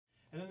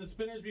the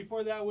Spinners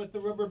before that with the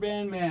Rubber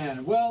Band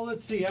Man. Well,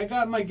 let's see. I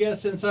got my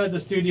guests inside the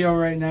studio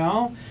right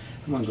now.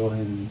 I'm going to go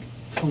ahead and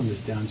tone this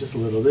down just a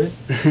little bit.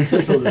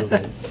 Just a little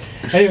bit.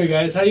 Anyway,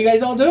 guys, how you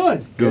guys all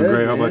doing? Doing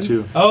great. How about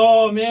you?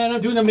 Oh, man,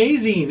 I'm doing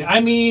amazing.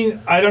 I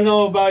mean, I don't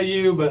know about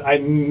you, but I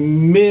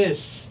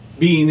miss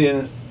being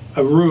in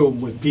a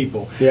room with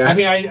people. Yeah. I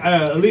mean,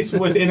 at least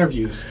with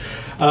interviews.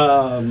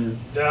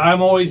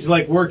 I'm always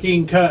like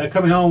working,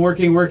 coming home,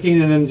 working,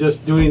 and then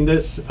just doing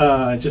this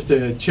just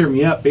to cheer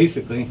me up,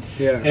 basically.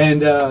 Yeah.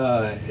 And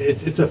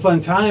it's a fun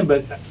time,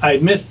 but I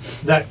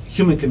missed that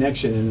human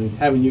connection, and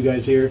having you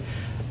guys here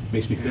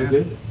makes me feel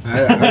good.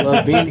 I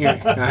love being here.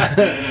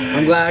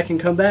 I'm glad I can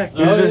come back.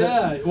 Oh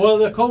yeah. Well,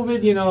 the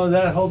COVID, you know,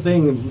 that whole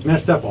thing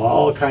messed up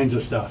all kinds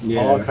of stuff.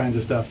 Yeah. All kinds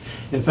of stuff.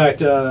 In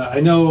fact,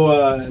 I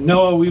know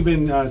Noah. We've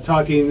been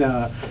talking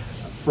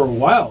for a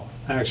while,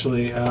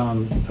 actually,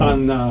 on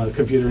the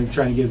computer and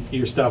trying to get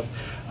your stuff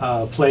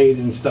played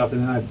and stuff.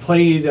 And then I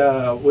played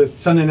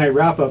with Sunday Night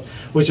Wrap Up,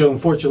 which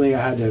unfortunately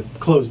I had to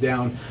close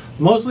down,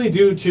 mostly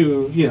due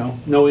to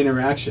no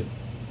interaction.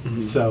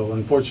 Mm-hmm. So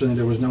unfortunately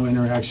there was no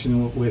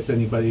interaction with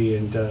anybody,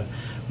 and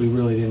we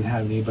really didn't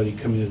have anybody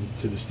coming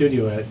to the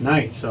studio at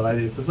night. So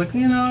I was like,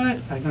 you know what,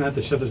 I'm gonna have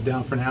to shut this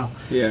down for now.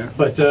 Yeah.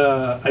 But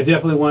I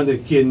definitely wanted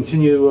to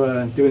continue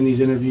doing these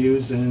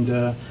interviews, and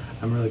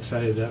I'm really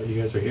excited that you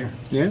guys are here.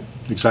 Yeah.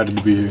 Excited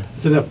to be here.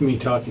 It's enough of me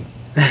talking.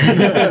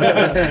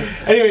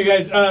 Anyway,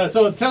 guys,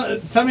 so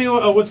tell me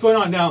what's going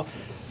on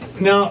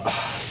now.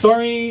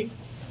 Stormy,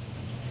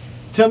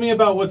 tell me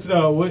about what's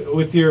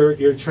with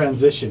your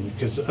transition,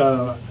 because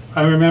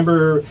I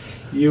remember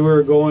you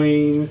were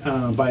going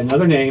by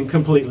another name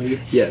completely.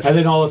 Yes. And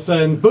then all of a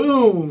sudden,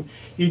 boom!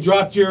 You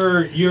dropped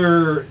your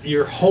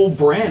whole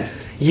brand.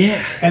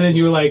 Yeah. And then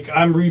you were like,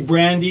 I'm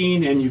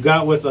rebranding, and you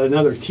got with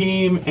another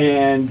team.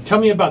 And tell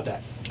me about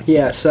that.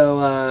 Yeah. So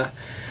I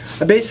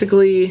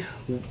basically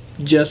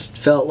just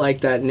felt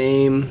like that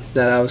name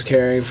that I was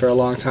carrying for a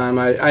long time.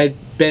 I'd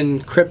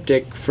been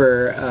cryptic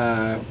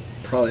for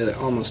probably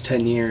like almost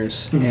 10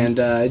 years, mm-hmm. and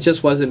it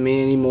just wasn't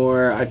me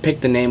anymore. I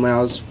picked the name when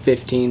I was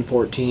 15,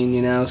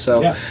 14,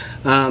 so yeah.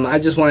 I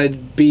just wanted to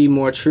be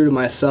more true to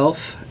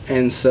myself,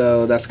 and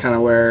so that's kind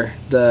of where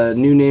the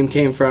new name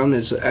came from,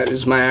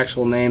 is my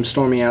actual name,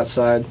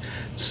 StormyOutside.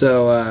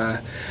 So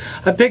I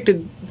picked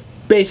it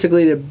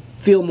basically to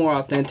feel more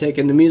authentic,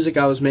 and the music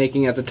I was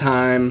making at the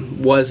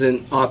time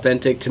wasn't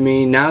authentic to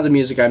me. Now the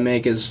music I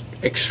make is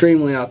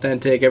extremely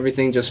authentic.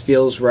 Everything just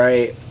feels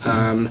right,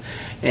 mm-hmm.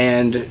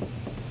 And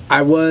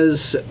I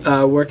was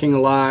working a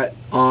lot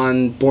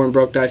on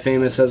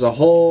BornBrokeDieFamous as a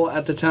whole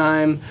at the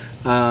time.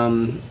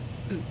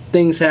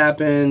 Things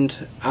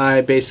happened.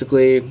 I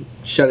basically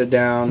shut it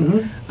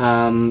down,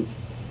 mm-hmm.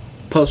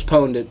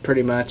 Postponed it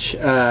pretty much.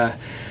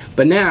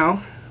 But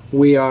now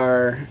we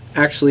are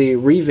actually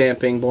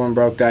revamping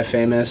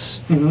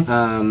BornBrokeDieFamous,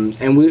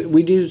 mm-hmm. And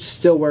we do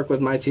still work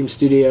with My Team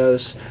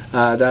Studios.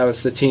 That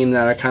was the team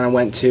that I kind of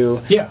went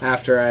to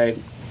after I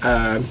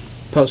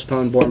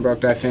postponed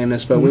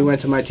BornBrokeDieFamous, but mm-hmm. we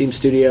went to My Team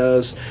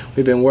Studios.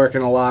 We've been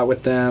working a lot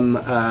with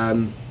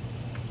them,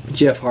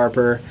 Jeff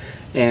Harper,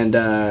 and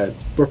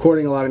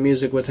recording a lot of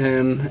music with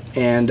him.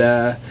 And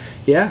I'm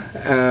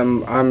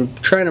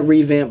trying to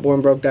revamp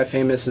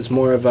BornBrokeDieFamous as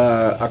more of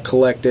a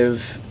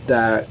collective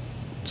that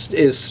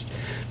is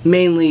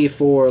mainly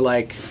for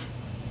like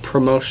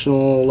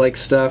promotional like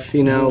stuff,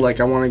 mm-hmm. like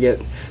I want to get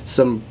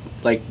some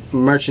like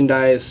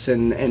merchandise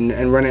and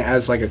run it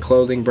as like a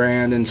clothing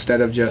brand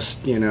instead of just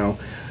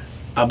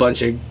a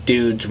bunch of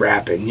dudes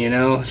rapping,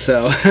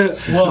 so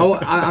well,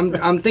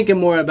 I'm thinking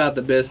more about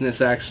the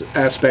business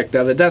aspect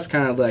of it. That's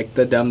kind of like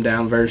the dumbed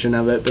down version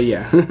of it, but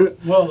yeah.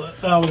 Well,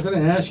 I was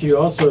going to ask you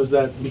also, is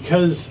that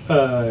because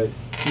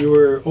you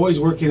were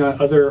always working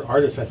on other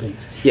artists, I think.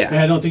 Yeah. And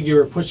I don't think you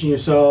were pushing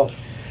yourself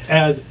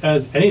as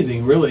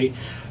anything really.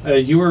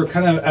 You were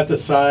kind of at the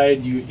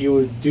side. You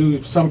would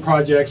do some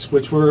projects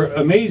which were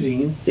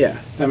amazing. Yeah.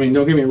 I mean,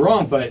 don't get me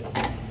wrong, but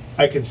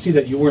I could see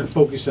that you weren't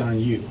focused on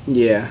you.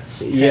 Yeah.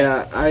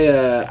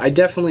 I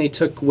definitely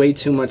took way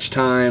too much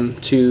time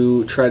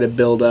to try to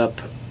build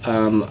up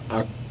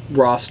a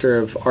roster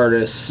of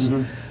artists,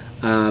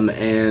 mm-hmm.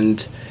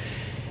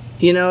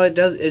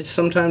 And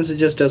sometimes it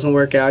just doesn't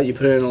work out. You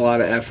put in a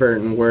lot of effort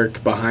and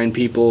work behind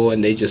people,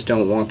 and they just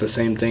don't want the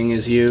same thing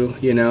as you.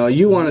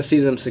 You want to see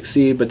them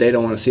succeed, but they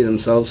don't want to see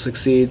themselves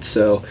succeed.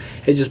 So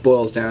it just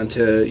boils down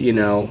to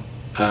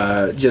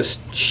just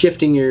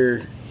shifting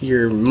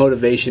your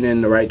motivation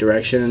in the right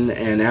direction.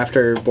 And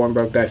after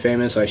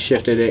BornBrokeDieFamous, I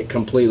shifted it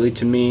completely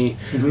to me.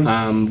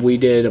 Mm-hmm. We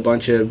did a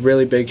bunch of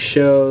really big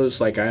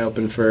shows. Like I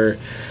opened for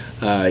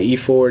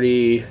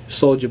E40,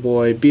 Soulja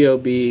Boy,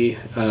 B.O.B.,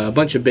 a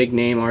bunch of big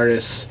name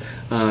artists,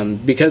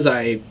 because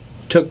I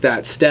took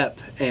that step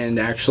and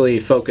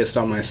actually focused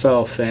on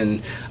myself,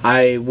 and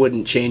I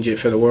wouldn't change it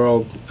for the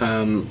world,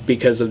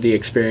 because of the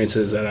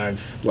experiences that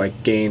I've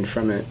gained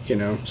from it,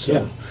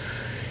 so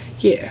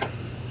yeah.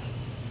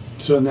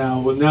 So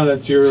now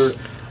that you're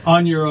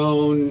on your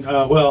own,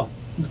 well,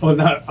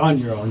 not on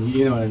your own,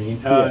 you know what I mean.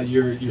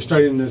 You're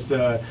starting this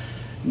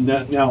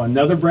now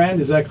another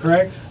brand. Is that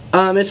correct?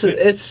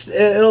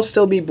 It'll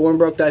still be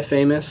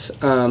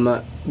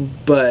BornBrokeDieFamous,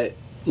 but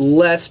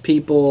less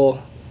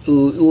people,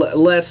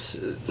 less.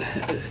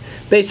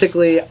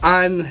 Basically,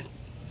 I'm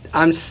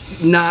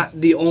not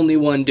the only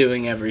one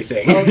doing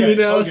everything, okay, you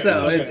know. okay,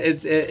 so okay.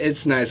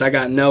 it's nice. I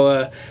got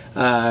Noah,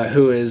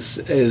 who is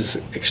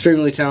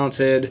extremely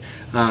talented.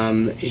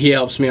 He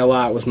helps me a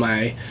lot with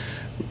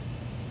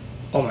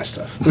all my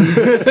stuff. No,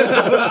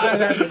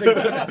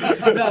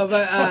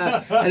 but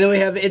and then we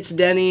have It's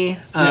Denny,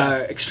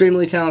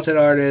 extremely talented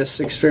artist,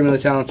 extremely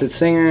talented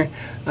singer,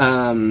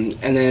 and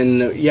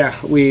then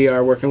we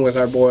are working with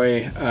our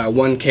boy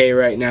 1K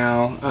right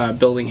now,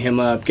 building him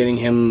up, getting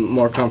him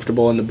more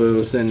comfortable in the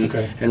booth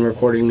and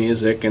recording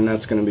music, and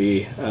that's going to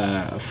be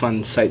a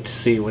fun sight to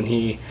see when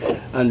he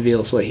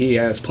unveils what he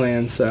has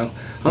planned. So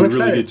I'm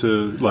excited. Really get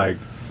to, like,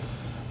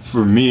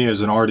 for me as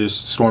an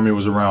artist, Stormy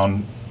was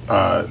around.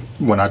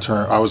 When I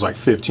was like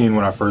 15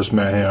 when I first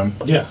met him.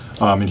 Yeah.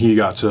 And he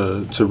got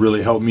to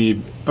really help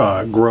me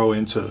grow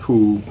into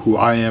who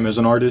I am as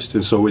an artist,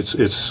 and so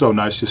it's so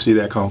nice to see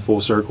that come full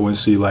circle and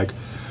see like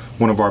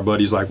one of our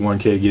buddies like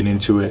 1K get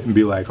into it and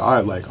be like,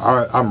 all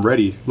right, I'm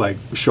ready. Like,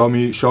 show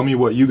me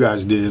what you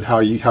guys did, how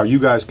you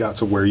guys got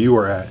to where you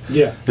are at.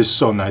 Yeah. It's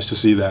so nice to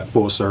see that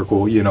full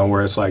circle, you know,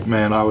 where it's like,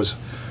 man, I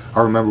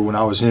remember when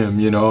I was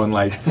him, you know, and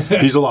like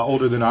he's a lot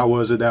older than I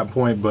was at that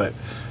point, but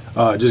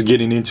just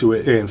getting into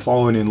it and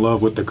falling in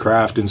love with the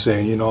craft and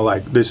saying, you know,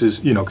 like, this is,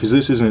 you know, because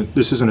this is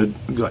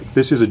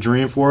a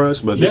dream for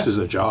us, but this is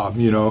a job,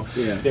 you know.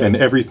 And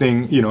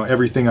everything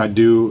I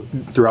do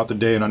throughout the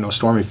day, and I know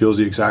Stormy feels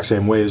the exact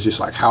same way, is just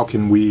like, how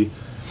can we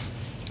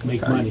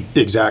make money?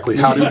 Exactly.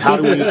 How do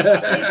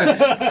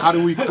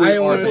we quit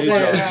our day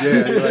jobs?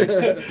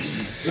 Yeah.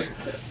 Like,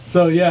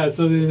 So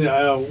then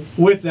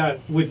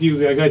with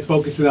you guys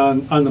focusing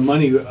on the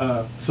money,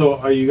 so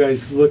are you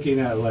guys looking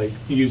at like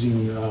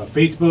using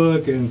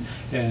Facebook and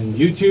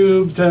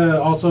YouTube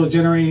to also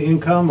generate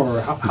income,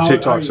 or how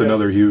TikTok's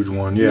another huge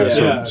one.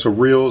 So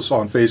Reels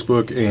on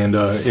Facebook and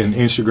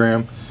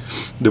Instagram.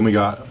 Then we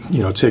got,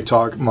 you know,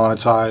 TikTok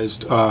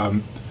monetized.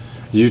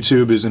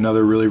 YouTube is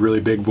another really, really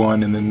big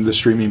one, and then the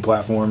streaming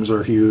platforms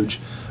are huge.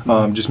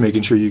 Just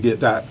making sure you get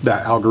that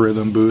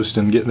algorithm boost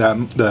and get that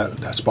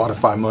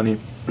Spotify money.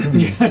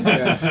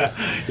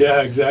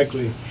 Yeah,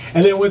 exactly.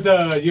 And then with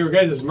your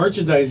guys'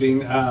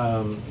 merchandising,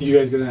 you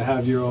guys gonna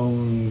have your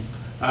own.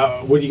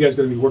 What are you guys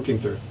gonna be working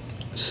through?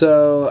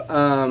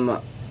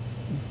 So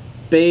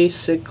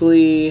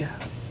basically,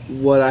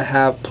 what I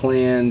have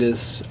planned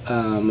is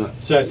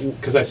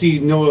because I see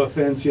No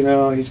Offense, you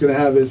know, he's gonna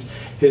have his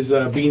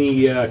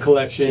beanie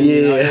collection. Yeah,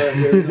 you know,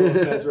 there's No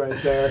Offense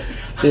right there.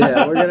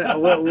 Yeah,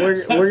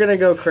 we're gonna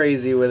go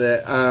crazy with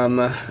it.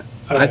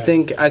 I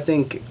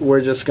think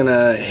we're just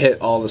gonna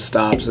hit all the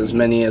stops, as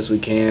many as we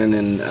can,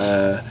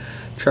 and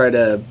try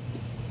to,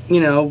 you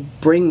know,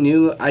 bring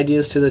new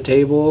ideas to the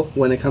table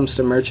when it comes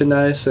to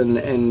merchandise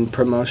and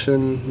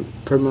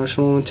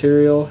promotional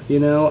material. You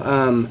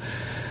know,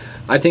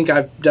 I think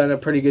I've done a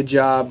pretty good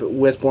job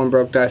with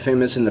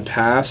BornBrokeDieFamous in the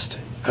past,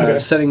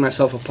 setting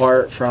myself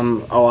apart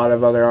from a lot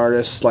of other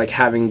artists, like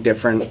having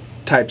different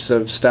types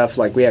of stuff.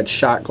 Like, we had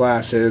shot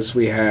glasses,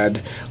 we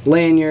had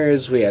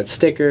lanyards, we had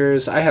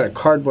stickers. I had a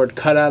cardboard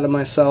cutout of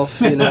myself,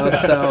 you know.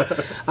 So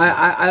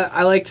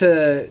I like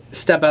to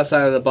step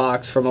outside of the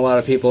box from a lot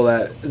of people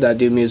that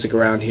do music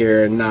around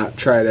here, and not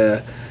try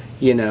to,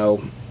 you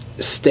know,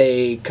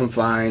 stay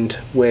confined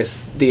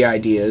with the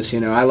ideas. You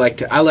know, I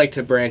like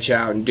to branch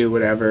out and do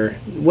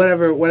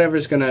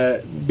whatever's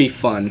gonna be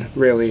fun.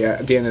 Really,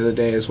 at the end of the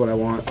day, is what I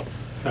want.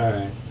 All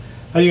right.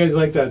 How do you guys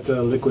like that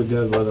Liquid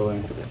Death, by the way?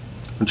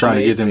 I'm trying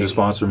to get them to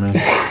sponsor me.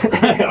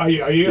 Are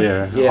you?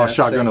 Yeah, I'll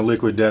shotgun a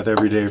Liquid Death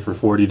every day for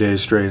 40 days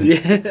straight.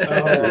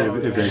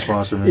 If they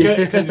sponsor me.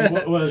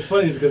 Yeah, what's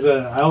funny is because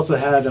I also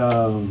had,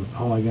 oh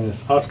my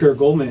goodness, Oscar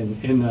Goldman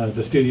in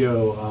the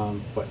studio,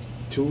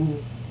 2-3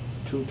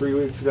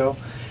 weeks ago,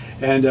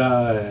 and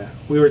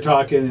we were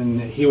talking,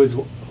 and he was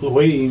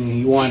waiting, and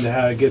he wanted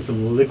to get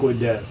some Liquid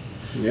Death.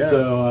 Yeah.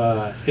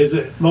 So is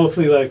it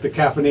mostly like the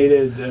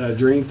caffeinated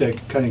drink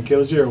that kind of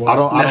kills you, or what?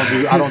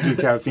 I don't do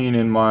caffeine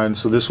in mine.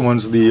 So this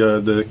one's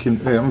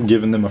I'm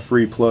giving them a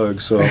free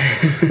plug. So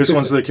this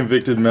one's the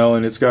Convicted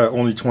Melon. It's got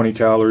only 20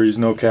 calories,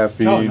 no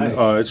caffeine. Oh,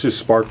 nice. It's just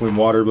sparkling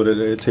water, but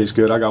it tastes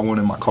good. I got one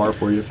in my car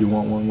for you if you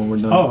want one when we're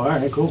done. Oh, all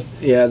right, cool.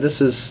 Yeah,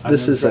 this is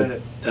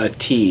a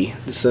tea.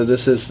 So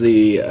this is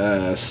the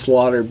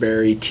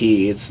Slaughterberry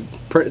tea. It's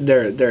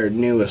their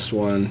newest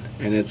one,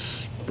 and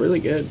it's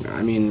really good.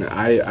 I mean,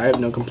 I have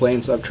no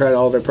complaints. I've tried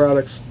all their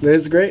products.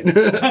 It's great.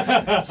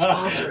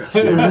 Sponsor us.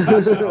 I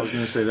was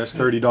gonna say that's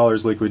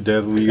 $30 Liquid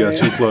Death. We got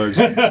 2 plugs.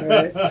 All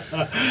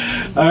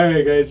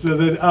right, guys. So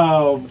then,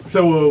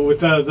 so with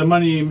the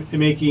money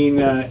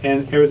making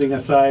and everything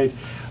aside,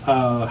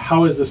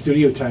 how is the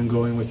studio time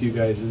going with you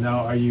guys? And now,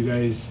 are you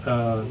guys?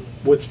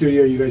 What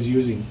studio are you guys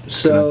using?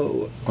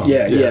 So I'll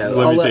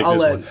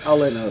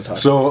let Noah talk.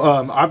 So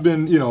I've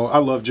been, you know, I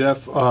love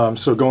Jeff.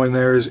 So going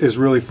there is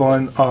really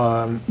fun.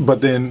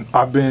 But then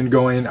I've been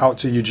going out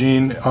to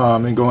Eugene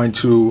and going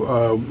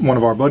to one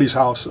of our buddies'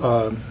 house.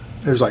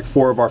 there's like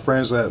 4 of our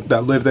friends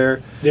that live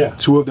there. Yeah.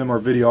 2 of them are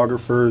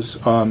videographers,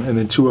 and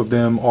then 2 of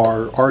them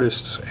are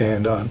artists.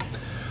 And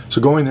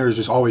so going there is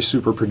just always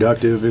super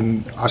productive.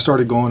 And I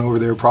started going over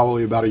there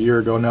probably about a year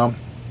ago now.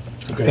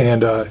 Okay.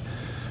 And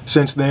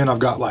since then, I've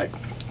got like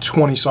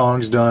 20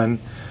 songs done,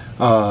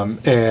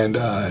 and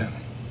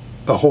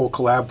a whole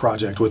collab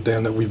project with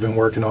them that we've been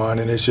working on.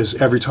 And it's just,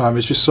 every time,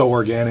 it's just so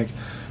organic.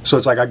 So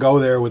it's like I go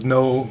there with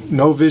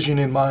no vision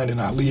in mind,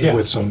 and I leave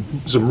with some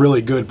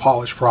really good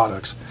polished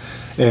products.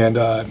 And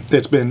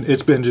it's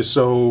been just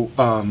so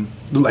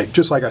like,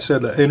 just like I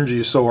said, the energy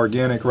is so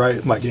organic,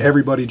 right? Like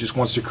everybody just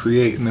wants to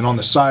create. And then on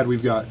the side,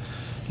 we've got,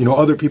 you know,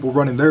 other people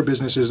running their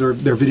businesses, their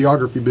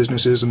videography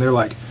businesses, and they're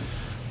like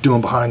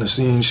doing behind the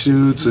scenes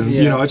shoots, and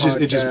you know, it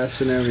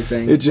just and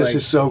everything. It just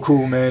is so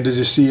cool, man, to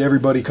just see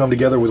everybody come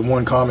together with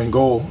one common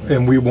goal.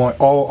 And we want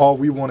all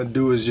we want to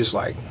do is just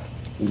like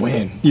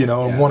win, you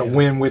know, and want to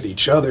win with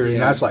each other. And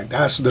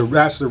that's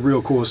the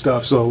real cool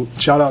stuff. So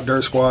shout out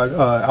Dirt Squad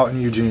out in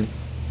Eugene.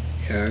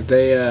 Yeah,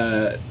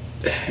 they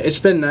it's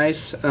been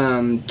nice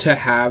to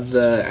have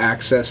the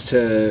access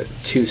to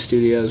 2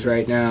 studios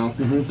right now.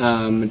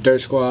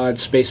 Dirt Squad,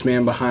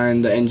 Spaceman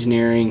behind the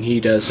engineering, he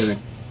does an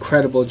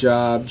incredible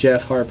job.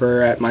 Jeff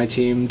Harper at my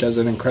team does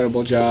an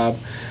incredible job.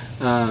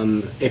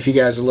 If you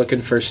guys are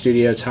looking for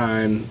studio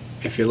time,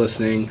 if you're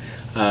listening,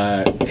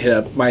 hit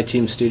up My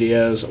Team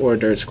Studios or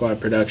Dirt Squad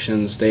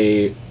Productions.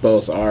 They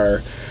both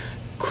are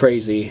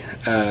crazy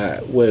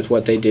with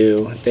what they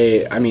do.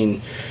 I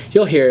mean,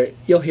 you'll hear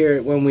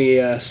it when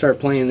we start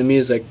playing the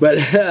music. But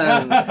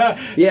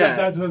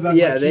that's my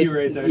key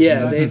right there.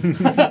 Yeah,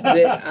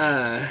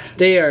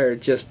 they are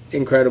just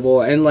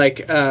incredible. And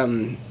like,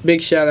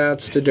 big shout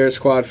outs to Dirt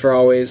Squad for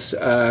always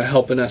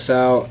helping us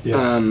out.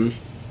 Yeah.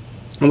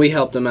 And we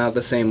help them out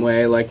the same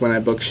way, like when I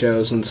book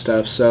shows and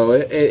stuff. So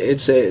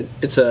it's a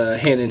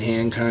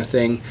hand-in-hand kind of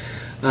thing.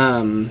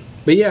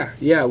 But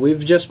yeah,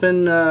 we've just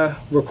been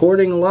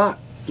recording a lot.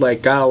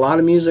 Like, got a lot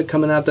of music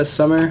coming out this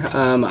summer.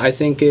 I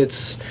think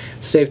it's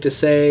safe to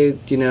say,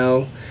 you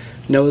know,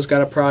 Noah's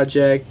got a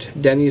project,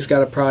 Denny's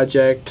got a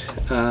project,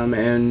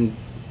 and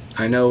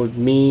I know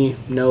me,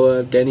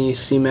 Noah, Denny,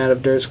 C-Matt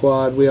of Dirt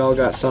Squad, we all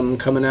got something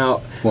coming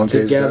out 1K's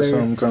together. Got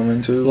something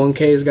coming too.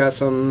 1K's got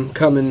something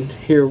coming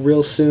here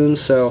real soon,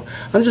 so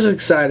I'm just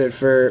excited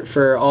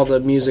for all the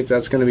music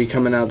that's going to be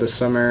coming out this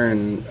summer,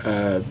 and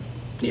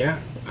yeah,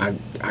 I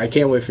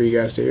can't wait for you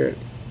guys to hear it.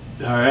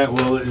 All right,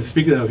 well,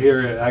 speaking of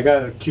here, I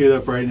got it queued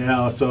up right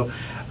now, so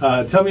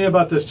tell me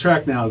about this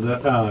track now,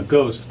 the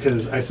Ghost,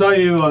 because I saw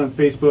you on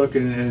Facebook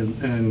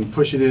and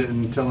pushing it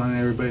and telling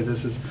everybody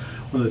this is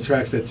one of the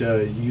tracks that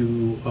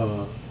you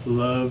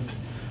loved.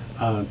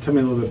 Tell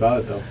me a little bit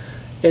about it, though.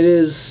 It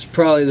is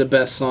probably the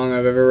best song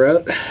I've ever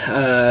wrote.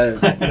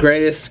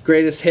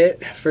 Greatest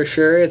hit, for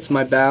sure. It's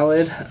my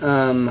ballad.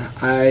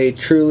 I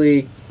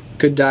truly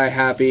could die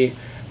happy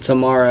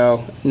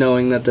tomorrow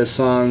knowing that this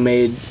song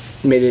made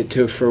it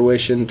to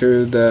fruition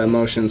through the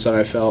emotions that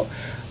I felt.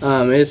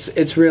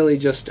 It's really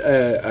just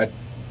a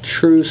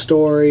true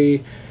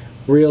story,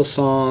 real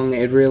song.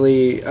 It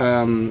really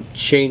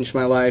changed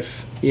my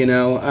life, you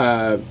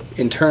know,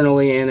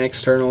 internally and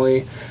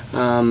externally.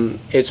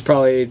 It's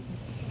probably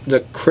the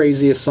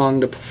craziest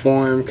song to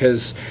perform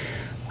because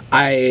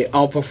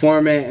I'll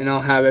perform it and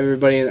I'll have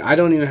everybody. I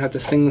don't even have to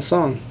sing the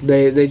song.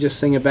 They just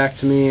sing it back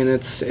to me, and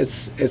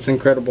it's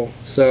incredible.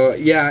 So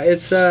yeah,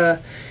 it's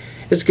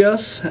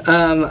Ghost.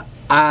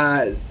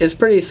 It's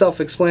pretty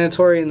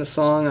self-explanatory in the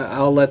song.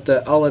 I'll let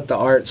the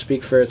art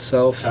speak for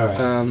itself. All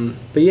right.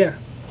 But yeah.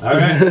 All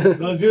right,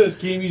 let's do this.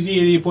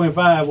 KMUZ 88.5,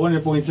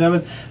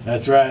 100.7.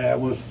 That's right.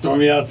 I'm with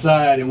Stormy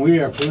Outside, and we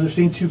are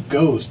listening to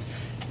Ghost.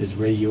 Is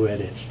Radio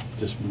Edit.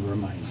 Just to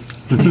remind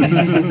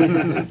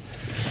you.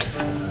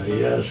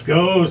 Yes,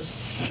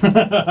 Ghosts.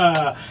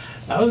 That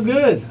was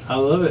good. I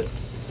love it.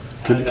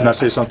 Can I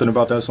say something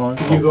about that song?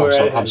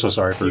 I'm so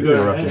sorry for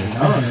interrupting.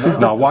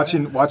 No,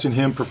 watching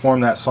him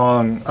perform that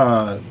song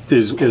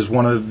is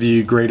one of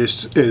the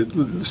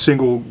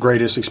single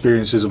greatest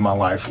experiences of my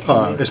life.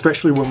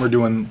 Especially when we're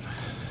doing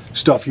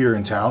stuff here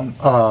in town.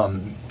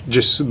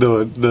 Just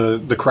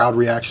the crowd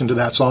reaction to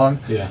that song.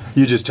 Yeah.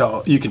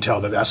 You can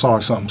tell that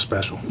song's something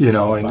special. You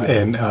know,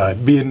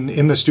 and being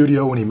in the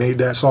studio when he made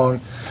that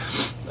song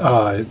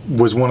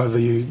was one of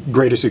the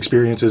greatest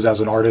experiences as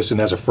an artist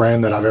and as a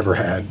friend that I've ever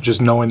had.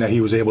 Just knowing that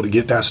he was able to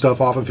get that stuff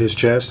off of his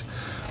chest.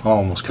 I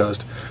almost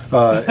cussed.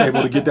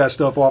 Able to get that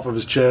stuff off of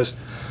his chest.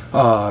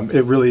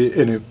 It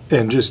really,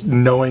 and just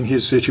knowing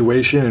his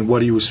situation and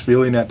what he was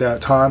feeling at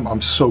that time,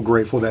 I'm so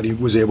grateful that he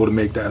was able to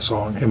make that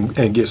song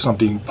and get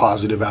something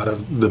positive out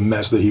of the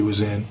mess that he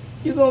was in.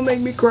 You're gonna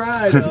make me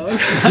cry, dog.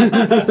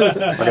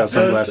 I got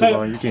sunglasses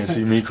on. You can't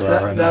see me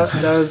cry right now.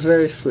 That was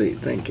very sweet.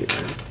 Thank you,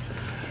 man.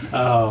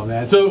 Oh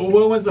man! So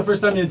when was the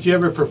first time that you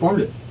ever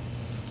performed it?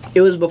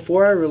 It was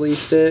before I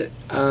released it.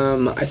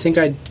 I think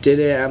I did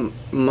it at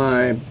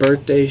my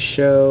birthday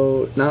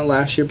show, not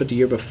last year, but the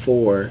year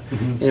before.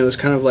 And it was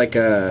kind of like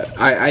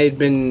I had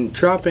been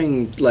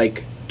dropping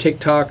like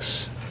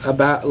TikToks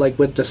about, like,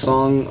 with the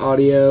song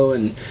audio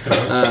and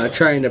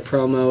trying to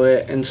promo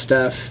it and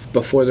stuff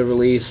before the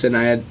release, and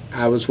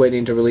I was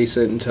waiting to release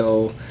it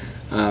until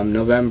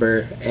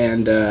November,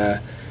 and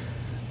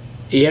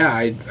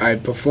yeah, I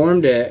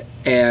performed it,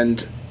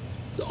 and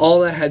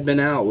all that had been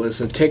out was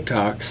the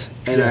TikToks,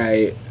 and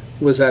I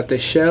was at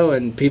this show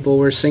and people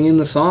were singing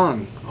the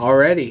song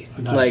already.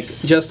 Nice. Like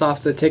just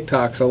off the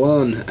TikToks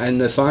alone,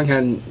 and the song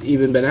hadn't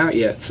even been out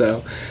yet.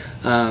 So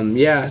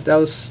yeah, that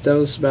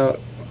was about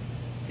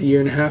a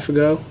year and a half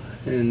ago,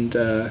 and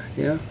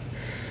yeah,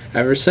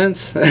 ever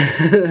since.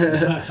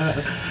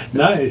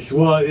 Nice.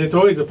 Well, it's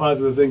always a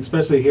positive thing,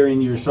 especially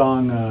hearing your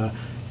song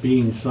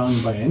being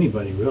sung by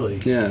anybody, really.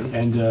 Yeah.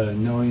 And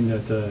knowing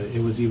that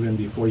it was even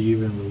before you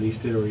even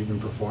released it or even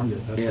performed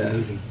it. That's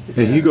amazing.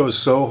 And he goes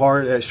so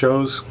hard at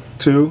shows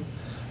too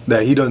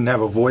that he doesn't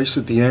have a voice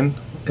at the end,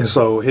 and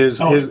so his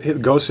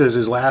Ghost is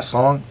his last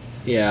song.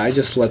 Yeah, I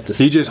just let the.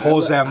 He just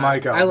holds that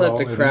mic out. I let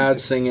the crowd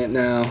sing it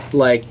now.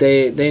 Like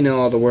they know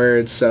all the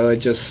words, so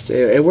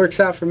it works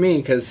out for me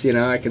because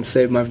I can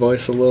save my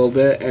voice a little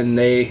bit, and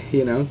they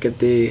get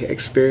the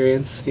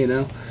experience.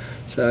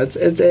 So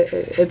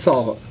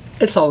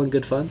it's all in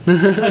good fun.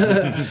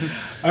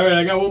 All right,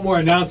 I got one more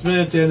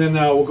announcement, and then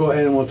we'll go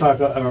ahead and we'll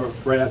talk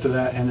right after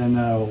that, and then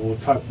we'll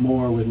talk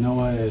more with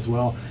Noah as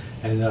well,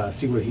 and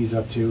see what he's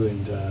up to,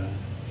 and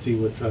see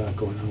what's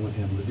going on with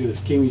him. Let's do this.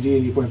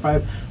 KMUZ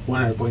 80.5,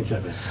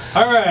 100.7.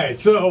 All right,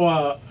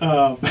 so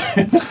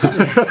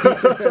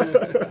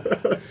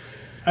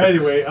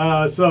anyway,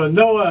 so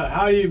Noah,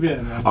 how you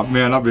been, man?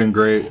 Man, I've been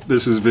great.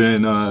 This has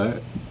been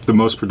the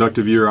most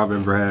productive year I've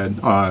ever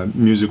had,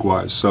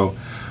 music-wise. So.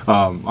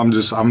 I'm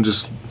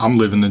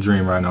living the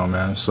dream right now,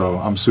 man. So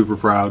I'm super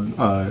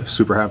proud,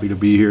 super happy to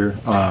be here.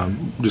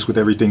 Just with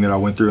everything that I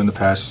went through in the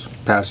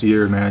past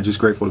year, man. Just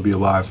grateful to be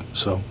alive.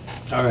 So.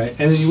 All right,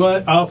 and you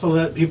want to also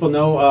let people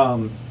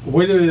know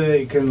where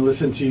they can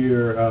listen to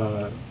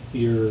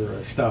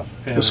your stuff.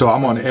 So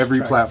I'm on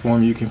every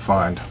platform you can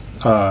find.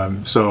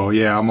 So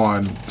yeah, I'm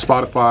on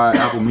Spotify,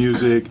 Apple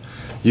Music,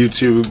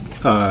 YouTube.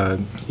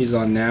 He's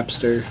on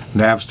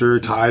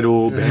Napster,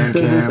 Tidal,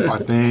 Bandcamp, I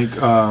think.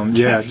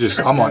 Yeah, just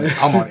I'm on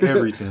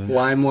everything.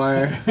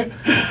 LimeWire.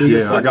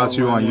 Yeah, I got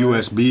you on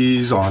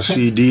USBs, on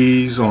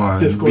CDs,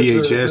 on Discord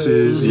VHSs.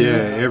 Services. Yeah,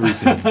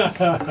 everything.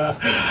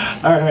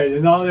 All right,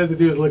 and all you have to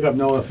do is look up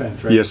No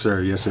Offense, right? Yes,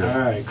 sir. Yes, sir. All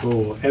right,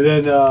 cool. And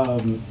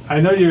then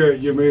I know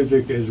your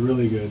music is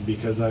really good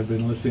because I've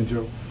been listening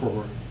to it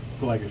for,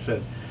 like I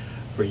said,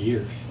 for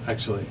years,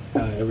 actually,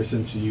 ever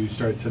since you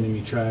started sending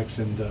me tracks,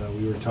 and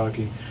we were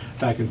talking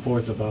back and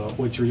forth about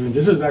what you were doing.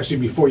 This is actually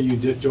before you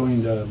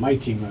joined my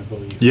team, I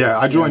believe. Yeah,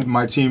 I joined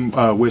my team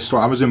with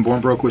Stormy. I was in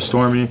BornBroke with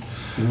Stormy.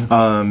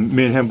 Mm-hmm.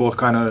 Me and him both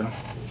kind of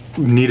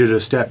needed a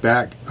step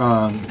back,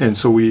 and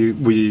so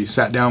we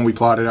sat down, we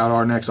plotted out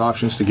our next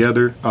options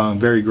together.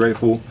 Very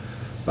grateful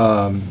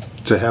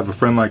to have a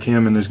friend like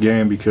him in this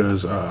game,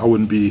 because I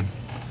wouldn't be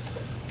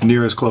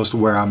near as close to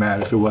where I'm at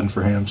if it wasn't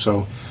for him.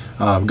 So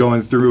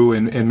going through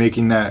and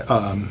making that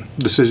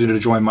decision to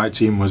join my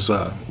team was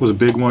a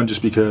big one,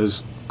 just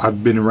because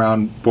I've been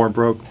around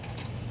BornBroke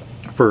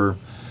for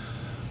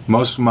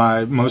most of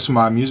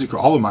my music,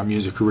 all of my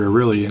music career,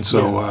 really, and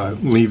so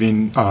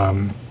leaving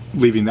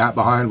that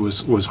behind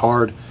was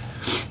hard.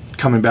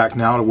 Coming back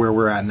now to where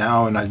we're at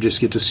now, and I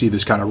just get to see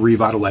this kind of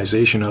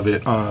revitalization of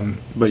it.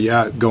 But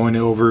yeah, going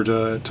over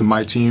to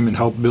my team and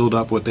help build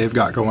up what they've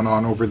got going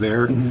on over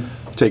there,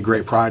 take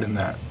great pride in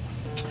that.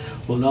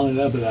 Well, not only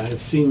that, but I have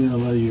seen a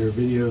lot of your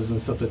videos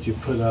and stuff that you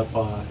put up,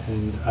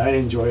 and I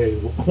enjoy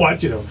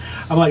watching them.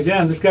 I'm like,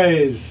 damn, this guy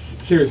is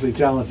seriously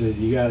talented.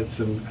 You got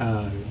some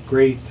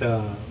great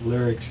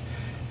lyrics,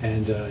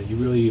 and you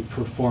really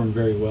perform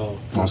very well.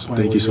 Awesome,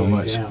 thank you so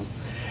much. Damn.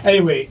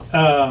 Anyway,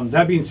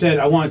 that being said,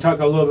 I want to talk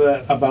a little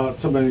bit about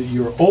some of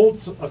your old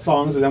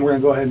songs, and then we're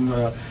going to go ahead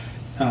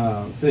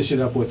and finish it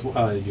up with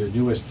your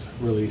newest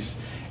release.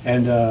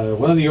 And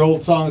one of the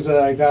old songs that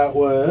I got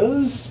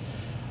was,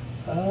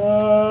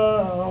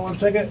 one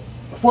second,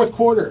 Fourth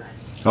Quarter.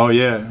 Oh,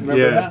 yeah.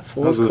 Remember that? That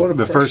was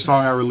the first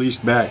song I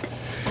released back.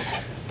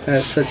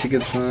 That's such a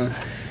good song.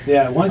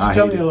 Yeah, why don't you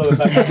tell me a little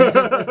bit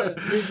about that?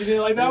 You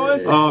didn't like that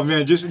one? Oh,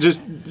 man, just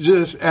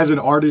as an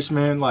artist,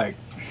 man, like,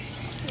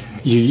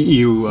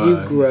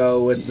 you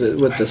grow with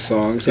the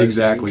songs.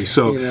 Exactly.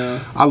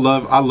 So I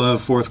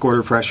love Fourth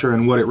Quarter Pressure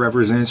and what it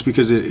represents,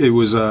 because it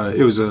was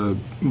a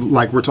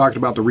like we're talking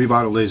about the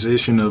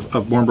revitalization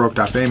of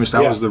BornBrokeDieFamous.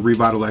 That was the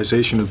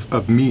revitalization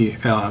of me.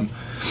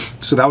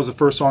 So that was the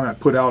first song I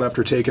put out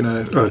after taking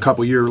a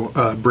couple year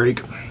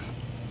break.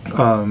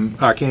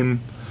 I came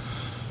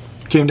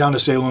down to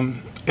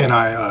Salem, and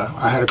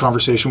I had a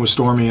conversation with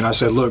Stormy, and I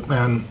said, look,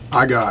 man,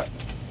 I got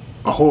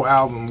a whole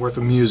album worth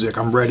of music.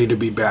 I'm ready to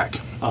be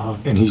back.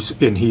 And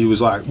he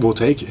was like, we'll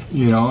take it,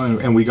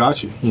 and we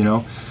got you,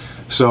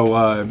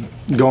 So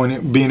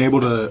being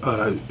able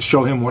to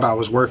show him what I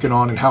was working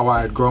on and how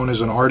I had grown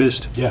as an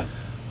artist. Yeah,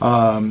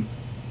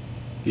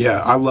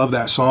 I love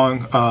that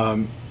song.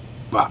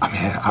 But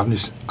man,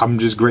 I'm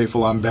just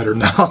grateful I'm better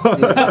now.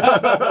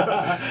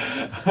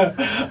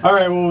 All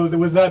right, well,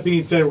 with that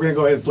being said, we're going to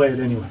go ahead and play it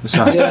anyway.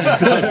 Sounds good.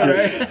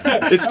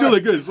 It's still a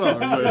good song.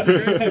 But.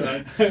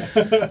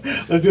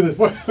 Let's do this.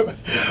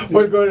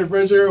 Fourth Quarter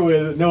Pressure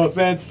with No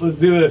Offense. Let's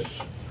do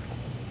this.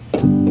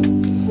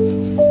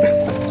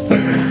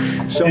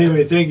 So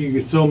anyway, thank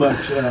you so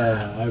much.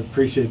 I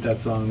appreciate that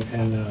song.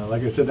 And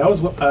like I said, that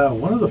was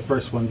one of the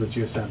first ones that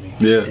you sent me.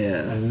 Yeah.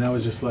 And that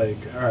was just like,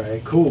 all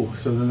right, cool.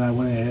 So then I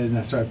went ahead and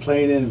I started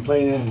playing it and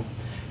playing it. And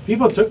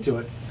people took to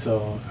it.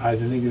 So I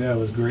think that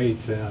was great.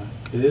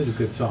 It is a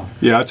good song.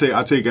 Yeah, I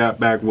take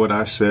back what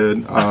I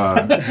said.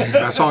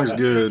 That song's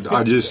good.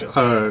 I've just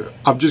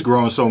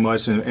grown so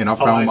much, and I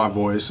found my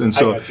voice, and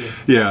so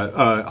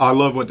I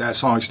love what that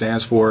song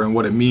stands for and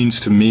what it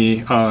means to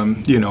me.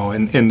 You know,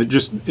 and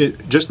just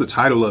the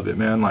title of it,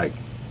 man. Like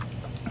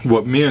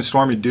what me and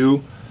Stormy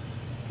do,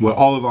 what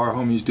all of our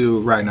homies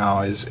do right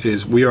now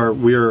is we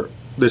are.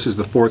 This is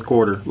the fourth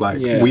quarter. Like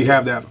we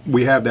have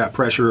that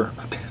pressure.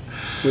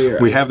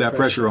 We have that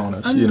pressure on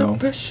us, you know.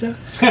 Pressure.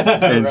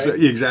 And so,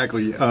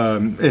 exactly.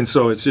 And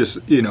so it's just,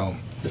 you know.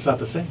 It's not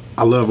the same.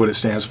 I love what it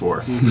stands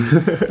for.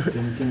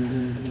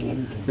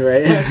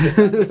 Right?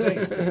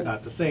 It's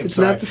not the same. It's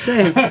not the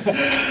same.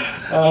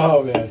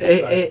 Oh, man.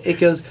 It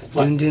goes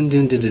doom, doom,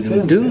 doom, doom,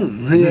 doom,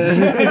 doom.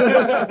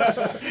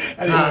 Yeah.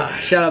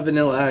 Shout out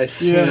Vanilla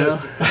Ice. Yes. You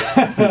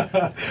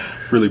know?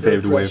 Really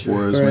paved the way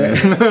for us, man.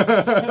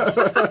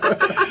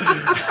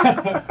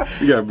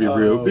 You gotta be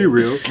real. Be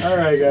real. All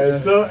right,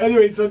 guys. So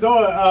anyway, so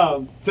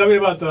Noah, tell me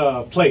about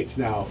the Plates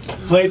now.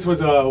 Plates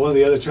was one of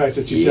the other tracks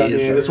that you sent me.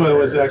 This one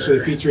was actually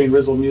featuring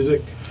Rizzle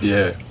Music.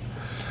 Yeah.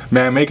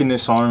 Man, making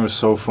this song was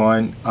so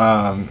fun.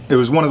 It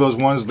was one of those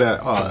ones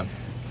that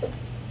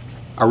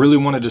I really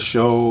wanted to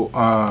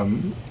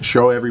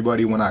show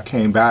everybody when I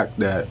came back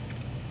that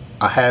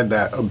I had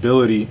that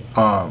ability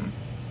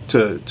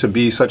to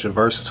be such a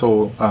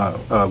versatile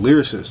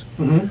lyricist.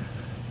 Mm-hmm.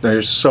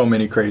 There's so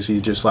many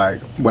crazy, just like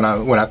when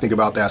I think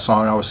about that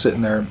song, I was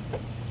sitting there,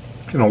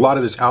 and a lot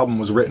of this album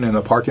was written in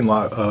the parking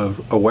lot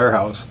of a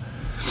warehouse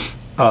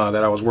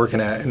that I was working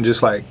at, and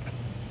just like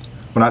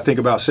when I think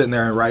about sitting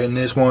there and writing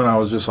this one, I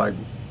was just like,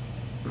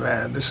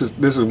 man, this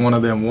is one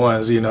of them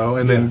ones, you know.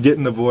 And then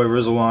getting the boy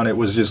Rizzle on it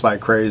was just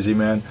like crazy,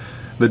 man.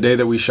 The day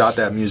that we shot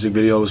that music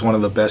video was one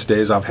of the best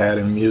days I've had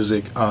in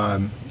music,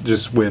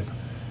 just with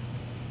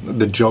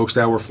the jokes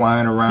that were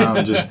flying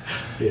around. Just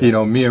you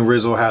know, me and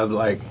Rizzle had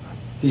like,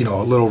 you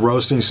know, a little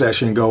roasting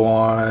session go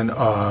on,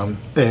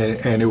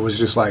 and it was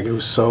just like, it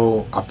was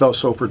so, I felt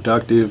so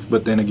productive,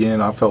 but then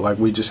again, I felt like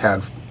we just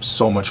had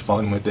so much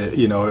fun with it,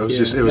 you know. It was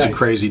just, it was a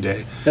crazy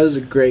day. That was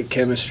a great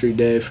chemistry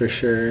day for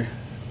sure.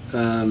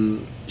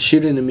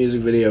 Shooting the music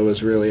video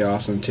was really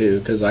awesome too,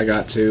 because I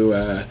got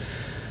to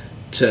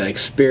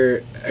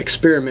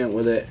experiment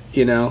with it,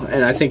 you know,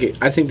 and I think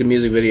the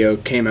music video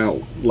came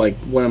out like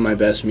one of my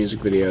best music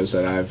videos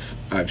that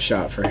I've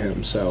shot for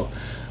him, so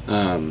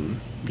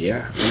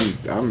yeah,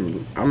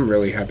 I'm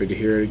really happy to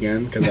hear it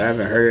again because I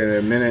haven't heard it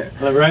in a minute.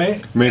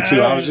 Right? Me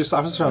too. I was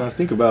trying to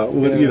think about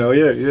what, you know.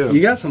 Yeah.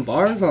 You got some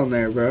bars on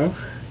there, bro.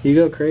 You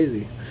go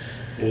crazy.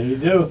 Yeah, you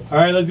do. All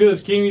right, let's do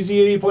this.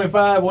 KMUZ 88.5,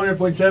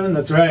 100.7.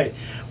 That's right.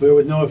 We're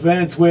with No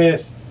Offense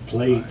with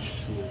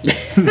Plates.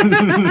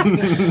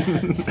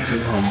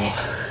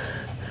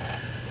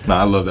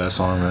 Nah, I love that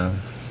song,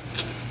 man.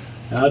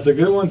 That's a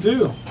good one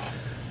too.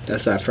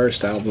 That's that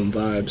first album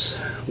vibes.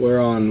 We're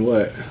on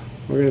what?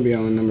 We're gonna be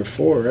on number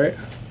 4, right?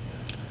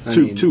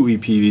 Two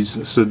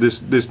EPs. So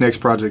this next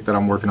project that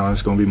I'm working on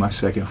is gonna be my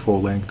second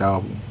full length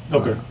album.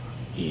 Okay.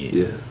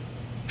 Yeah.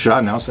 Should I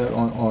announce that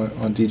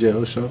on DJ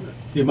O's show?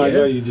 You might as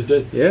well. You just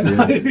did. Yeah.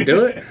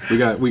 Do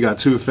it. We got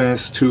 2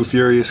 Offense, 2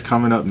 Furious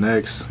coming up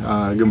next.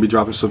 Gonna be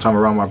dropping sometime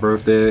around my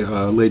birthday,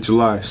 late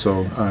July.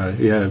 So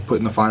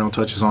putting the final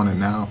touches on it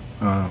now.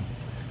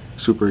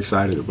 Super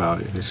excited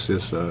about it. It's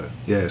just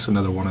it's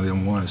another one of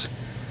them ones.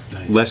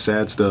 Nice. Less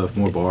sad stuff,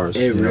 more bars.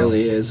 It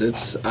really is.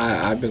 It's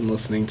I've been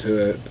listening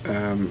to it,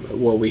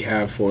 what we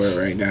have for it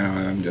right now,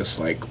 and I'm just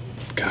like,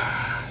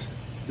 God,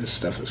 this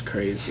stuff is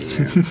crazy,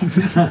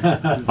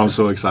 man. I'm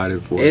so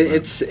excited for it.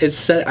 It's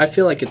set. I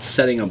feel like it's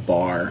setting a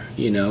bar,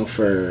 you know,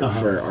 for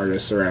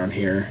artists around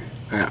here.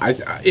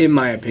 In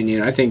my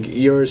opinion, I think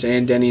yours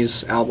and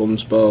Denny's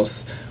albums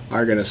both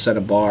are gonna set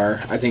a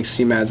bar. I think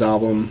C-Mad's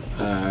album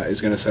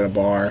is gonna set a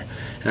bar,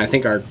 and I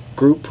think our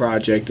group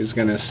project is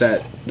gonna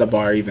set the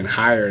bar even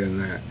higher than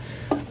that.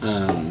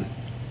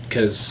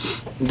 Because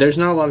there's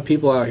not a lot of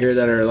people out here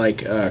that are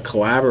like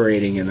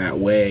collaborating in that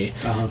way,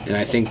 and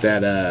I think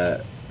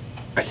that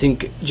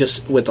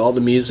just with all the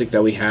music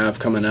that we have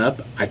coming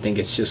up, I think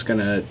it's just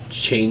gonna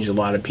change a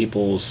lot of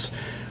people's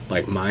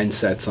like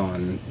mindsets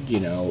on, you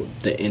know,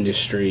 the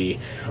industry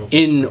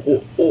in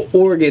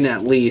Oregon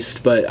at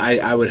least, but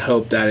I would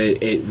hope that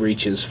it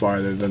reaches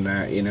farther than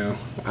that, you know.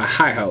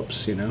 High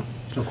hopes, you know.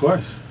 Of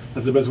course.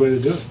 That's the best way to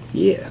do it.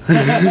 Yeah.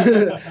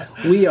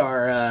 we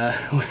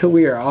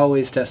are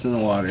always testing the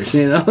waters,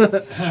 you know.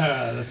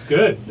 That's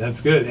good.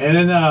 That's good.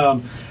 And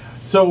then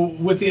So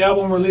with the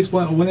album release,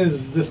 when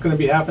is this going to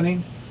be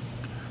happening?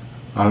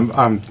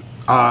 I'm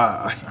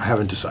I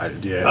haven't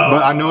decided yet,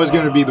 but I know it's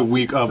going to be the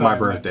week of my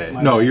birthday.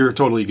 No, you're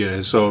totally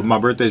good. So my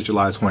birthday is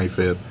July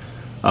 25th.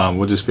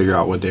 We'll just figure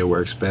out what day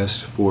works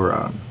best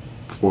for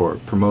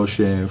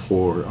promotion,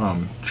 for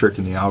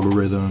tricking the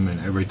algorithm and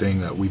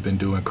everything that we've been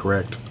doing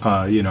correct.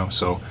 You know,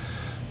 so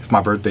if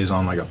my birthday's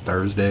on like a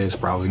Thursday, it's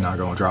probably not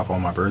going to drop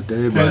on my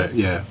birthday, but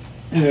yeah.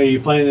 And are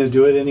you planning to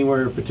do it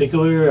anywhere in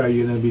particular? Are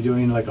you going to be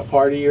doing like a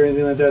party or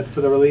anything like that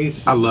for the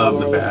release? I love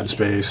the Bad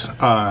Space.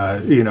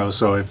 You know,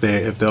 so if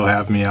they'll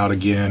have me out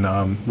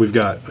again, we've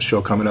got a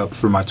show coming up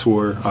for my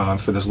tour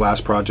for this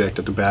last project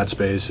at the Bad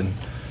Space, and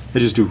they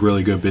just do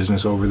really good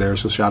business over there.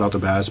 So shout out to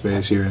Bad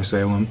Space here in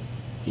Salem.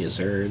 Yes,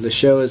 sir. The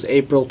show is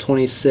April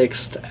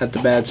 26th at the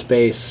Bad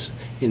Space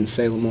in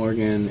Salem,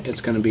 Oregon. It's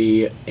going to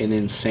be an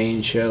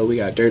insane show. We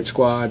got Dirt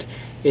Squad,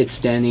 It's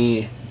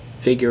Denny,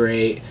 Figure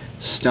 8,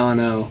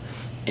 Stano,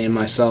 and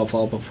myself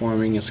all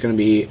performing. It's going to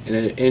be an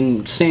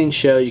insane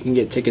show. You can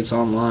get tickets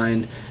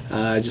online.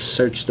 Just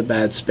search the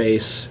Bad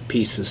Space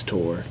Pieces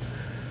Tour.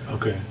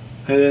 Okay.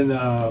 And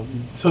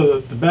then, so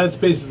the Bad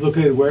Space is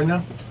located where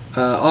now?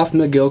 Off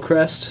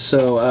McGillcrest.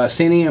 So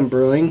St. Ian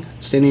Brewing.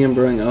 St. Ian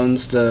Brewing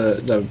owns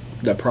the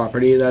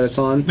property that it's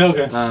on.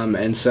 Okay.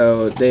 And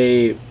so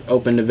they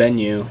opened a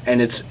venue,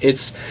 and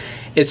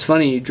it's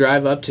funny, you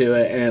drive up to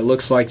it and it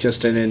looks like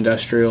just an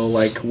industrial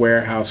like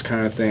warehouse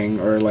kind of thing,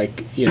 or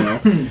like, you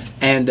know,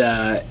 and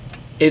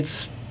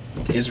it's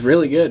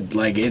really good.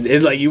 Like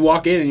it's like you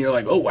walk in and you're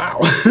like, oh wow,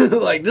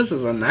 like this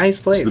is a nice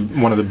place. It's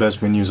one of the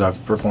best venues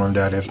I've performed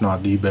at, if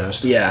not the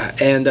best. Yeah,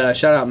 and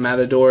shout out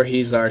Matador,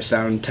 he's our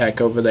sound tech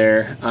over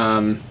there.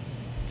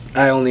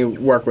 I only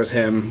work with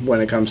him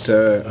when it comes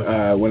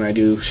to when I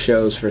do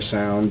shows for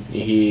sound.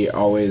 He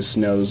always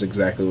knows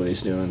exactly what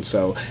he's doing,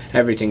 so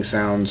everything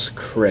sounds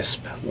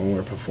crisp when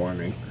we're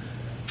performing.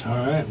 All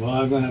right, well,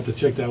 I'm going to have to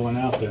check that one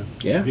out then.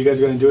 Yeah. If you guys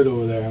are going to do it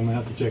over there, I'm going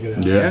to have to check it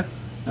out. Yeah.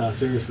 No,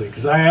 seriously,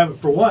 because I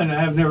have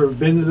never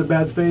been to the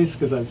Bad Space,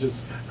 because I've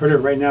just heard it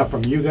right now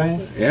from you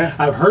guys. Yeah.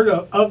 I've heard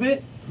of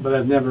it, but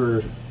I've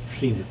never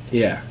seen it.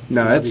 Yeah.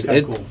 No,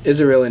 So cool. it's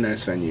a really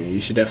nice venue.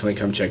 You should definitely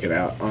come check it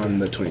out on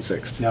the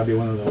 26th. I'll be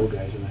one of the old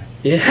guys in there.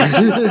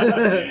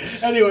 Yeah.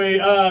 Anyway,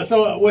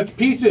 so with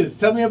Pieces,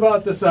 tell me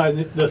about this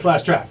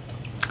last track.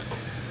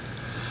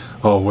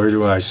 Oh, where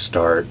do I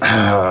start?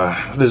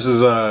 This is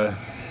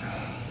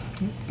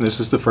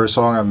the first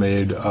song I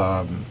made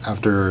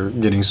after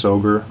getting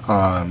sober.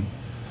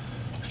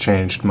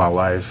 Changed my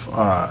life.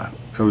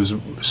 It was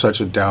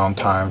such a down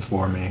time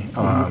for me,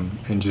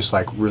 and just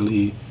like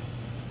really,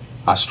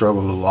 I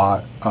struggled a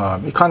lot.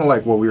 It kind of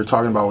like what we were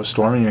talking about with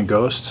Stormy and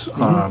Ghosts.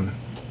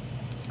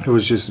 It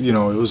was just, you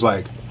know, it was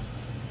like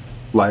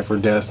life or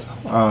death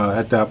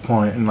at that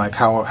point, and like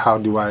how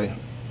do I,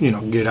 you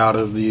know, get out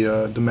of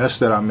the mess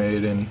that I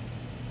made, and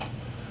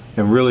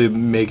really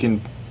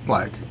making,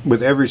 like,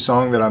 with every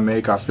song that I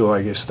make, I feel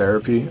like it's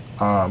therapy,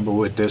 but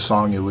with this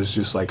song, it was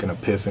just like an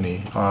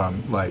epiphany,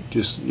 like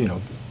just, you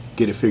know,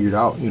 get it figured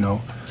out, you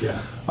know.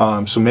 Yeah.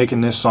 So making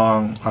this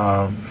song,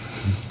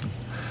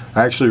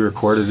 I actually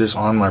recorded this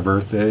on my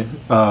birthday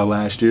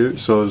last year,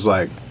 so it was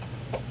like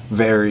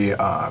very,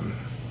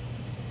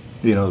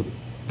 you know,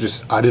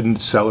 just I didn't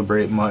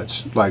celebrate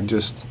much, like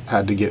just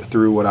had to get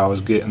through what I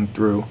was getting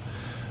through.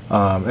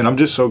 And I'm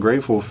just so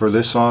grateful for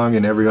this song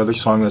and every other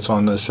song that's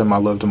on the Send My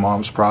Love to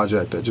Moms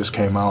project that just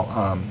came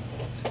out.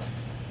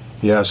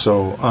 Yeah,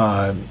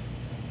 so,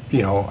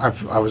 you know,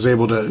 I was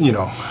able to, you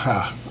know,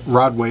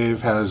 Rod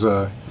Wave has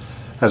a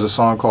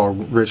song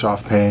called Rich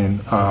Off Pain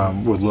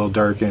with Lil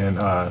Durk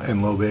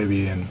and Lil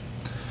Baby, and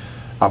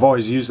I've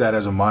always used that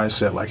as a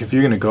mindset. Like, if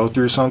you're going to go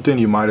through something,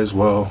 you might as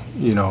well,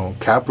 you know,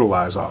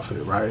 capitalize off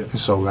it, right? And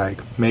so,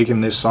 like,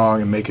 making this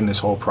song and making this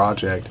whole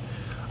project,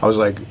 I was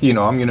like, you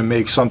know, I'm going to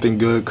make something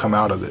good come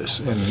out of this.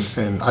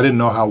 And I didn't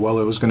know how well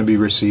it was going to be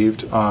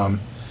received. It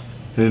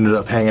ended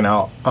up hanging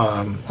out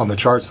on the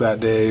charts that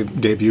day,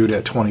 debuted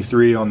at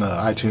 23 on the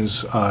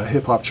iTunes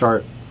hip-hop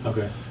chart.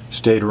 Okay.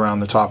 Stayed around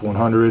the top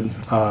 100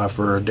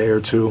 for a day or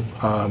two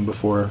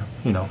before,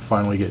 you know,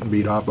 finally getting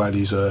beat off by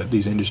these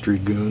industry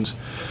goons.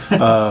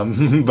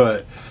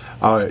 But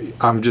I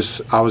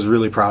was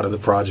really proud of the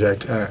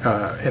project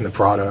and the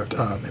product.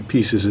 And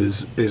Pieces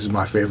is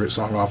my favorite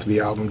song off of the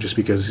album, just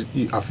because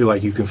I feel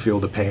like you can feel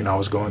the pain I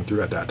was going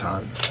through at that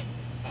time.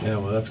 Yeah,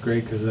 well, that's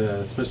great, because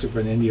especially for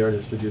an indie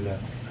artist to do that,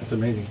 that's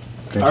amazing.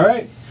 Thank All you.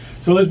 right.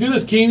 So let's do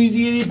this.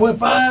 KMUZ 88.5,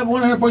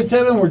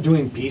 100.7. We're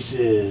doing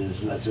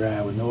Pieces. That's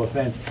right, with No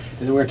Offense.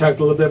 And then we're going to talk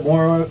a little bit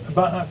more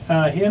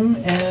about him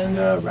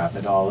and wrap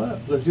it all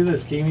up. Let's do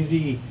this.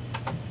 KMUZ.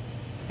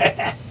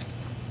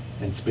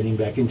 And spinning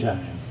back in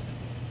time.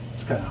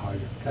 It's kind of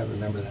hard to kind of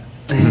remember that.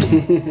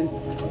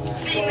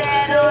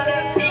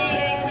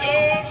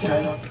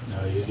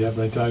 No, you're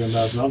definitely talking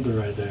about something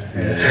right there.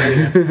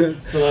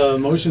 It's a lot of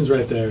emotions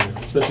right there,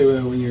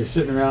 especially when you're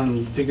sitting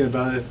around thinking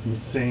about it and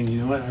saying, you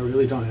know what, I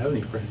really don't have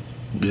any friends.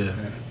 Yeah.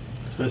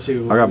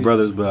 Especially I got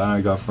brothers, but I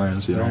ain't got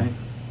friends, you know. Right.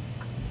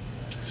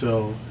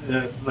 So,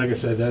 like I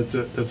said, that's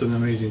an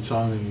amazing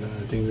song, and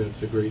I think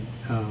that's a great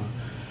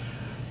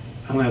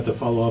I'm gonna have to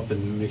follow up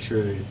and make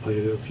sure I play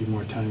it a few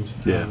more times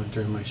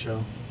during my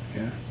show.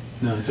 Yeah.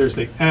 No,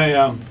 seriously.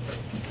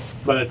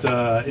 But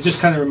it just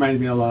kind of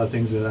reminded me of a lot of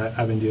things that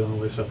I've been dealing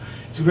with. So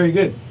it's very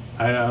good.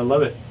 I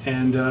love it.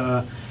 And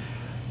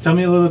tell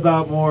me a little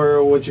about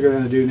more what you're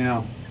going to do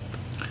now.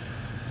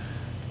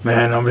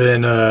 Man,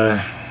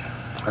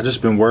 I've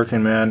just been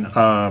working, man.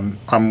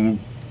 I'm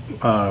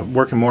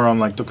working more on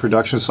like the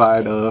production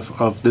side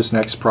of this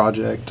next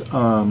project.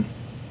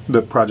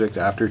 The project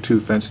after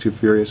Too Fence Too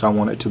Furious. I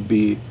want it to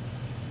be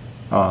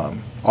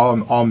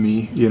all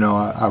me. You know,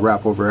 I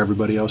rap over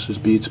everybody else's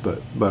beats,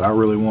 but I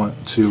really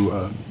want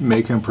to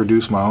make and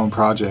produce my own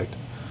project,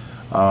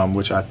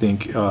 which I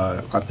think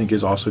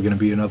is also going to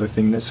be another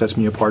thing that sets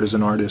me apart as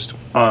an artist.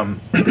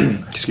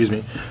 Excuse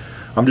me.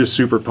 I'm just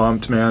super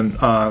pumped, man.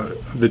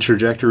 The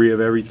trajectory of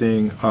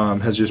everything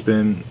has just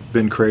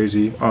been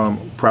crazy.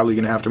 Probably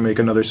going to have to make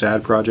another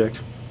sad project,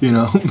 you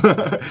know,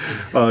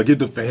 give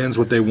the fans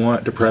what they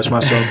want, depress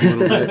myself a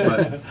little bit,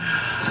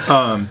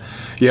 but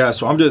yeah.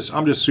 So I'm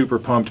just super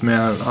pumped,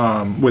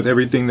 man. With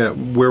everything that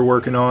we're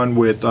working on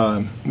with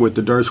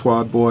the Dirt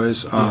Squad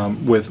boys,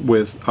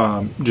 with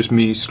just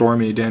me,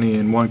 Stormy, Denny,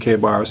 and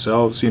 1K by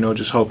ourselves, you know,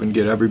 just helping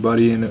get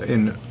everybody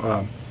in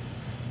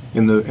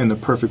the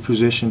perfect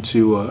position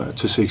to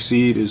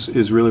succeed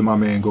is really my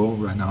main goal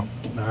right now.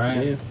 All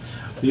right. Yeah.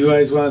 You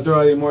guys want to throw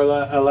out any more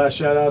last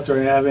shout outs,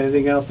 or have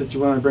anything else that you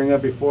want to bring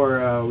up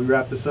before we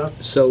wrap this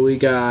up? So we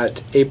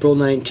got April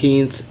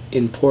 19th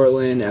in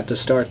Portland at the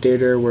Star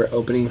Theater. We're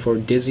opening for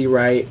Dizzy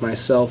Wright,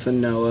 myself and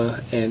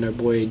Noah, and our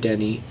boy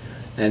Denny.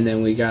 And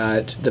then we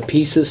got the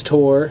Pieces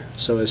Tour.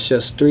 So it's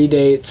just 3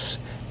 dates.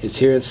 It's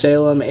here in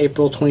Salem,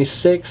 April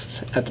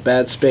 26th at the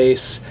Bad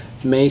Space,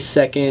 May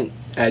 2nd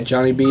at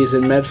Johnny B's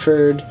in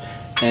Medford,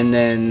 and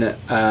then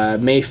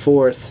May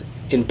 4th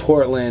in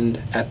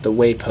Portland at the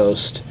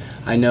Waypost.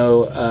 I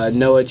know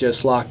Noah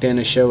just locked in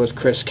a show with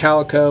Chris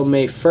Calico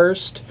May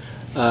 1st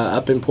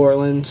up in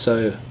Portland,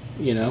 so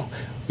you know,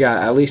 we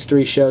got at least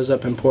 3 shows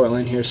up in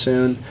Portland here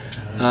soon.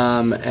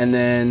 And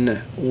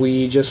then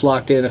we just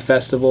locked in a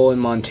festival in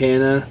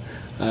Montana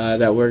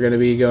that we're going to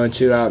be going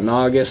to out in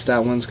August.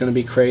 That one's going to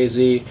be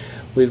crazy.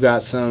 We've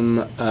got some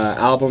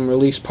album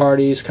release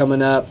parties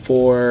coming up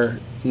for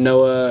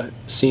Noah,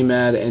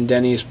 CMAD, and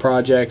Denny's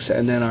projects,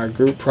 and then our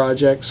group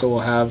project, so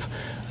we'll have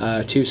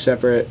 2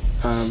 separate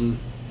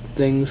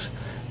things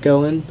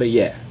going, but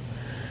yeah.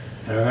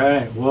 All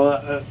right,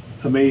 well,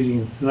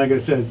 amazing. Like I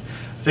said,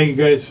 thank you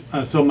guys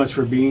so much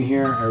for being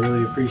here. I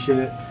really appreciate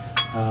it.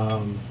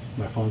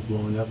 My phone's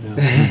blowing up now.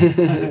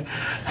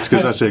 It's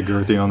because I said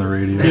girthy on the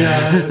radio.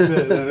 Yeah, that's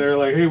it. They're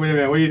like, hey, wait a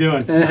minute, what are you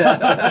doing?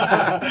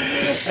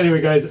 Anyway,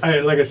 guys,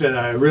 like I said,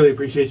 I really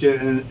appreciate you,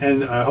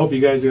 and I hope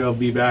you guys will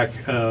be back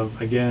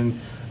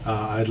again.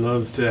 I'd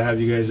love to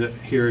have you guys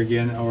here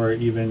again, or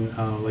even,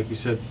 like you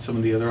said, some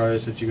of the other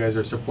artists that you guys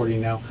are supporting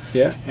now.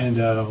 Yeah. And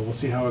we'll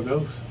see how it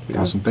goes.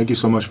 Awesome. Thank you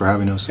so much for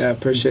having us. Yeah,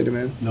 appreciate it,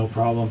 man. No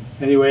problem.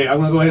 Anyway, I'm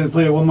going to go ahead and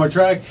play one more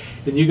track,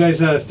 and you guys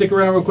stick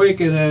around real quick,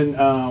 and then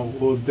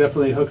we'll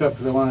definitely hook up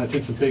because I want to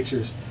take some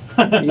pictures.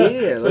 Yeah,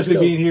 let's Especially go.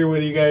 being here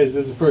with you guys,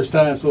 this is the first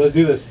time, so let's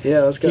do this.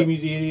 Yeah, let's go.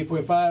 KMUZ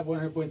 88.5,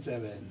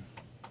 100.7.